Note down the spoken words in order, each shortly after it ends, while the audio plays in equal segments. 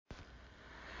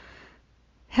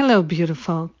Hello,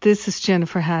 beautiful. This is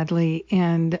Jennifer Hadley,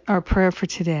 and our prayer for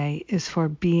today is for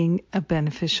being a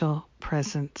beneficial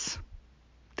presence.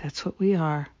 That's what we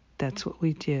are. That's what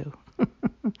we do.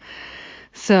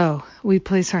 So we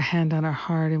place our hand on our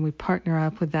heart and we partner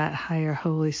up with that higher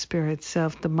Holy Spirit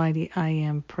self, the mighty I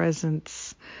Am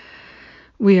presence.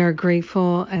 We are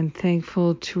grateful and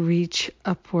thankful to reach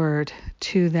upward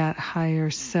to that higher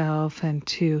self and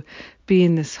to be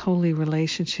in this holy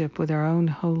relationship with our own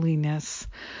holiness.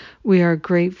 We are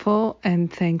grateful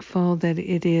and thankful that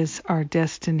it is our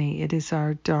destiny. It is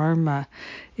our dharma.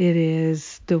 It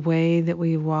is the way that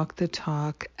we walk the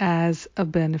talk as a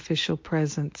beneficial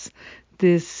presence.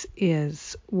 This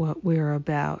is what we're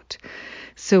about.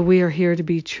 So we are here to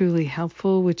be truly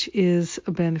helpful, which is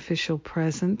a beneficial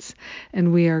presence,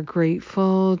 and we are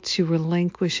grateful to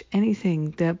relinquish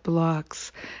anything that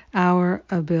blocks our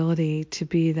ability to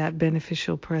be that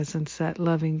beneficial presence, that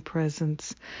loving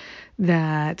presence,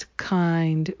 that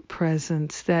kind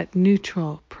presence, that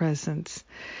neutral presence,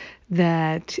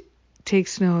 that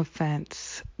takes no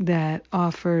offense, that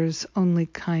offers only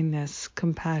kindness,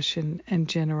 compassion, and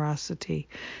generosity,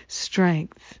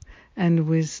 strength and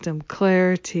wisdom,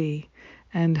 clarity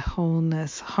and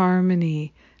wholeness,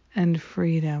 harmony and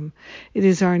freedom. It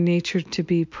is our nature to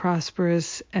be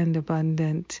prosperous and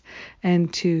abundant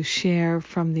and to share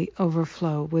from the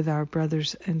overflow with our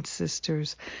brothers and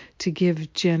sisters, to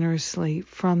give generously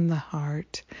from the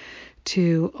heart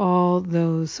to all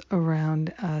those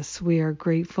around us. We are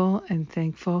grateful and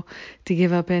thankful to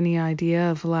give up any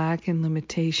idea of lack and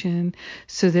limitation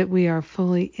so that we are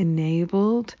fully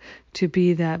enabled to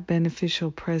be that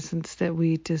beneficial presence that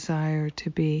we desire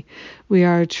to be. We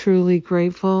are truly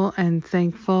grateful and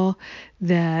thankful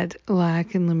that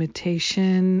lack and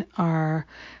limitation are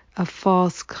a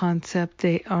false concept.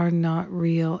 They are not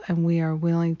real, and we are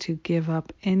willing to give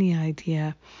up any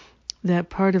idea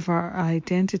that part of our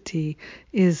identity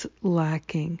is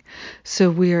lacking.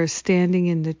 So we are standing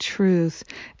in the truth,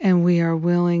 and we are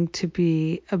willing to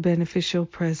be a beneficial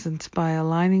presence by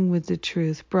aligning with the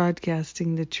truth,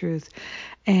 broadcasting the truth,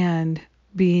 and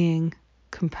being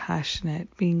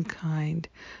compassionate, being kind,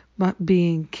 but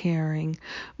being caring.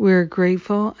 We're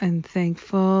grateful and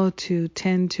thankful to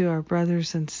tend to our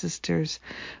brothers and sisters.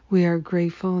 We are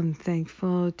grateful and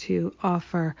thankful to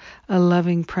offer a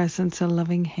loving presence, a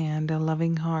loving hand, a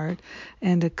loving heart,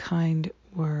 and a kind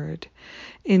word.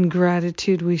 In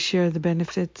gratitude, we share the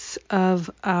benefits of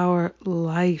our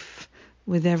life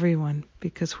with everyone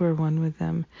because we're one with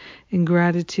them. In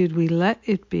gratitude, we let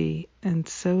it be, and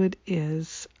so it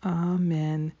is.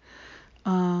 Amen.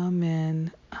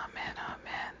 Amen. Amen.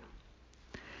 Amen.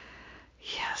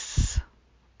 Yes.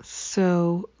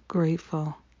 So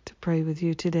grateful to pray with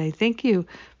you today. Thank you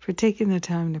for taking the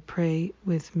time to pray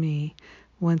with me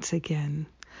once again.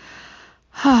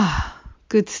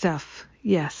 Good stuff.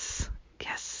 Yes.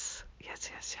 Yes. Yes,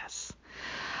 yes, yes.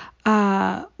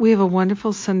 We have a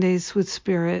wonderful Sundays with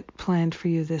Spirit planned for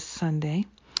you this Sunday.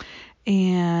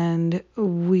 And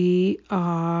we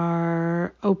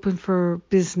are open for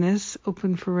business,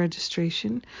 open for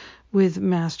registration with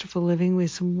Masterful Living. We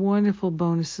have some wonderful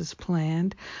bonuses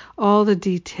planned. All the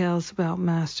details about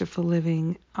Masterful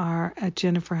Living are at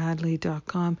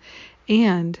jenniferhadley.com.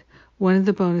 And one of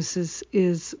the bonuses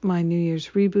is my New Year's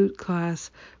Reboot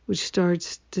class, which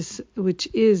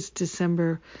is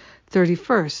December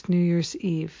 31st, New Year's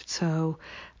Eve. So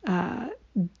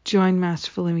join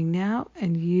Masterful Living now,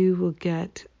 and you will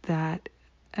get that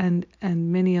and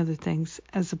many other things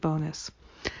as a bonus.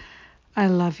 I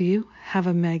love you. Have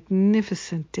a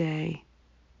magnificent day,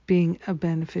 being a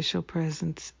beneficial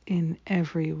presence in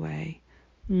every way.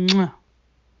 Mwah.